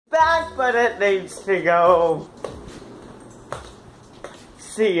back, but it needs to go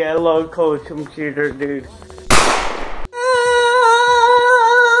see a local computer dude.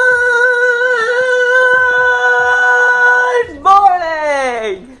 Good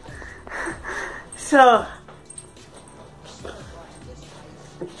morning! So,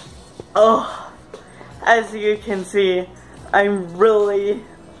 as you can see, I'm really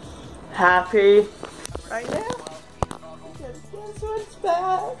happy right now. Because guess what's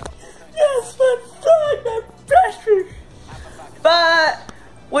back? Guess what's back? I'm precious. But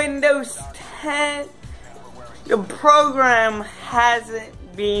Windows 10, the program hasn't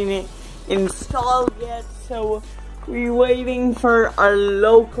been installed yet, so we're waiting for a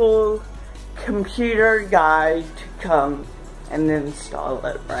local computer guy to come and install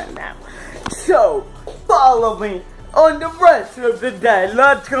it right now. So, follow me on the rest of the day.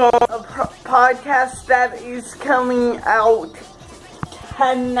 Let's go. A podcast that is coming out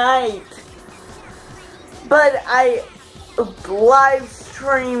tonight, but I live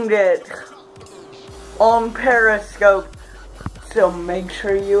streamed it on Periscope, so make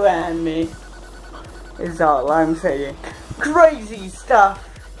sure you add me, is all I'm saying. Crazy stuff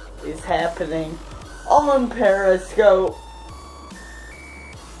is happening on Periscope.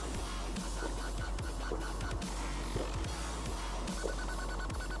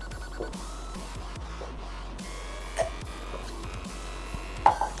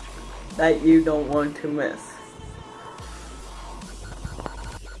 That you don't want to miss.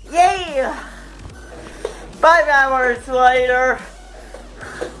 Yay! 5 hours later,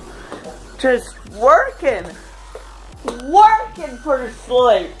 just working for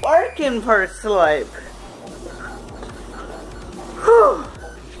sleep, Whew.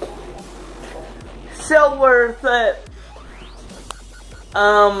 So worth it.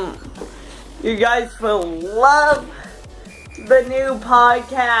 You guys will love the new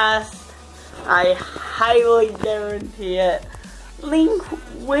podcast. I highly guarantee it. Link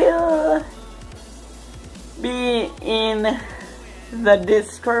will be in the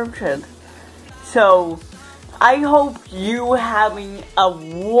description. So, I hope you having a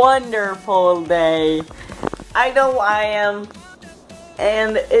wonderful day. I know I am.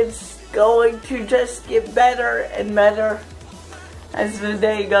 And it's going to just get better and better as the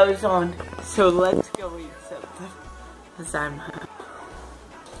day goes on. So let's go eat something, because I'm hungry.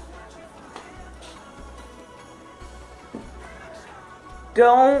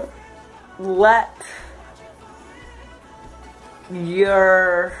 Don't let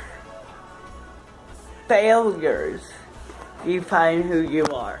your failures define who you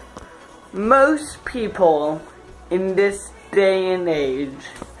are. Most people in this day and age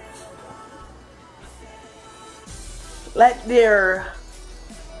let their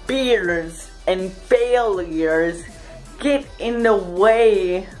fears and failures get in the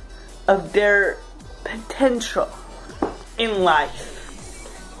way of their potential in life.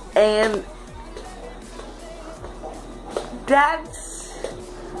 And that's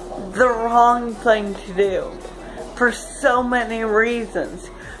the wrong thing to do for so many reasons.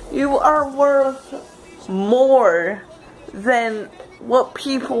 You are worth more than what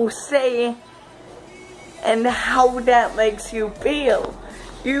people say and how that makes you feel.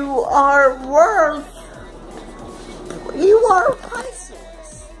 You are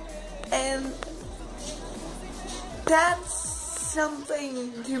priceless. And that's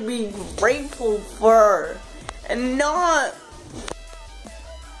something to be grateful for and not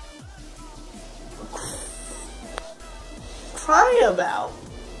cry about.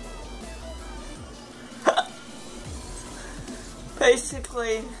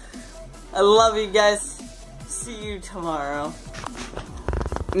 Basically, I love you guys. See you tomorrow.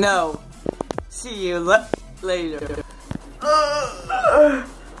 No, see you later.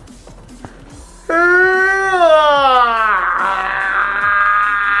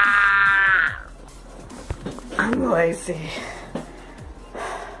 I'm lazy,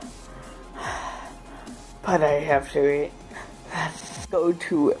 but I have to eat. Let's go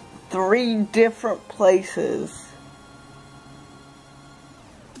to 3 different places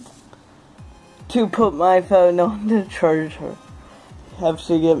to put my phone on the charger. Have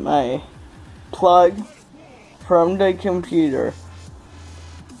to get my plug from the computer.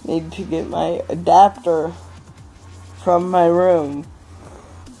 Need to get my adapter from my room.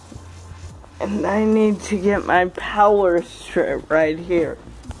 And I need to get my power strip right here.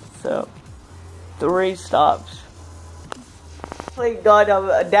 So, 3 stops. I got an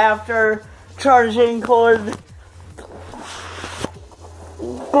adapter, charging cord,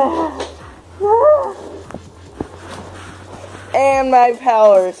 and my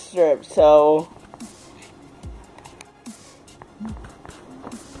power strip, so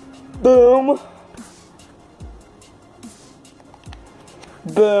Boom.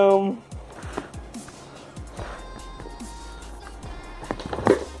 Boom.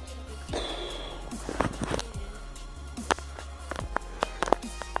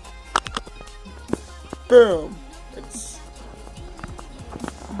 Boom. It's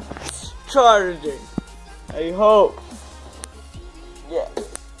charging. I hope. Yeah.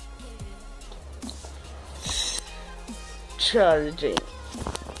 Charging.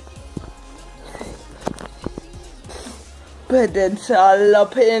 But it's all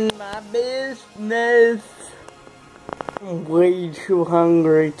up in my business. I'm way too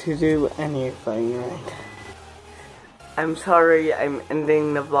hungry to do anything right. I'm sorry I'm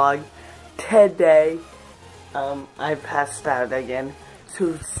ending the vlog today. I passed out again.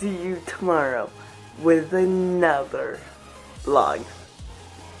 So see you tomorrow with another vlog.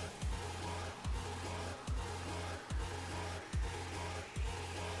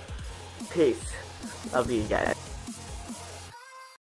 Peace. Love you guys.